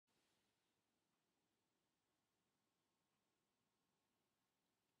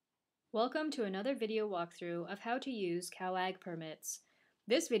Welcome to another video walkthrough of how to use CalAgPermits.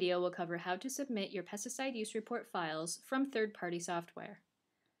 This video will cover how to submit your pesticide use report files from third-party software.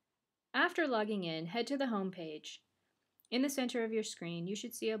 After logging in, head to the home page. In the center of your screen, you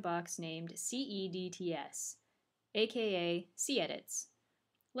should see a box named CEDTS, aka CEDTS.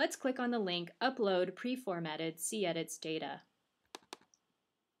 Let's click on the link Upload Pre-Formatted CEDTS Data.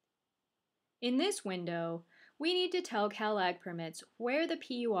 In this window, we need to tell CalAgPermits where the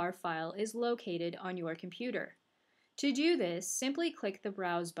PUR file is located on your computer. To do this, simply click the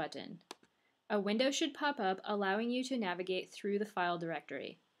Browse button. A window should pop up allowing you to navigate through the file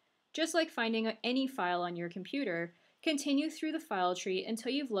directory. Just like finding any file on your computer, continue through the file tree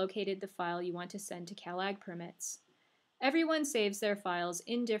until you've located the file you want to send to CalAgPermits. Everyone saves their files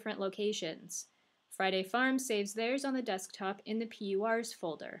in different locations. Friday Farm saves theirs on the desktop in the PURs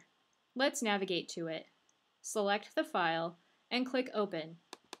folder. Let's navigate to it. Select the file and click Open.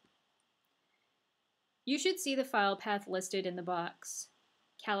 You should see the file path listed in the box.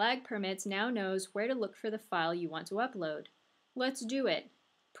 CalAgPermits now knows where to look for the file you want to upload. Let's do it.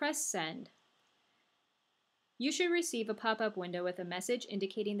 Press Send. You should receive a pop-up window with a message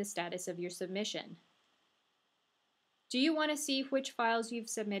indicating the status of your submission. Do you want to see which files you've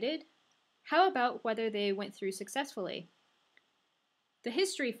submitted? How about whether they went through successfully? The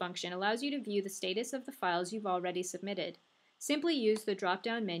History function allows you to view the status of the files you've already submitted. Simply use the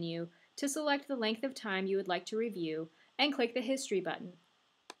drop-down menu to select the length of time you would like to review and click the History button.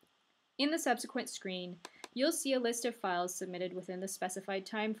 In the subsequent screen, you'll see a list of files submitted within the specified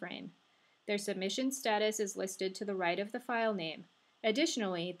time frame. Their submission status is listed to the right of the file name.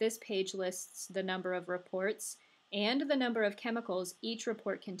 Additionally, this page lists the number of reports and the number of chemicals each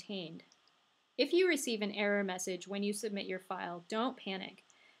report contained. If you receive an error message when you submit your file, don't panic.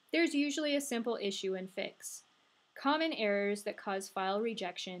 There's usually a simple issue and fix. Common errors that cause file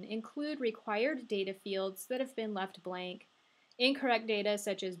rejection include required data fields that have been left blank, incorrect data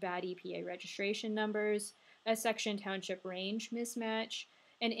such as bad EPA registration numbers, a section township range mismatch,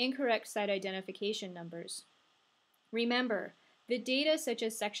 and incorrect site identification numbers. Remember, the data such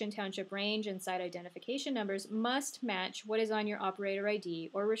as section township range and site identification numbers must match what is on your operator ID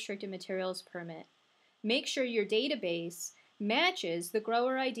or restricted materials permit. Make sure your database matches the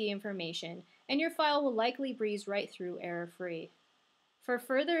grower ID information and your file will likely breeze right through error-free. For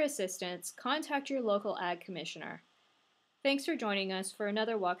further assistance, contact your local Ag Commissioner. Thanks for joining us for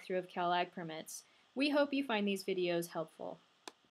another walkthrough of CalAgPermits. We hope you find these videos helpful.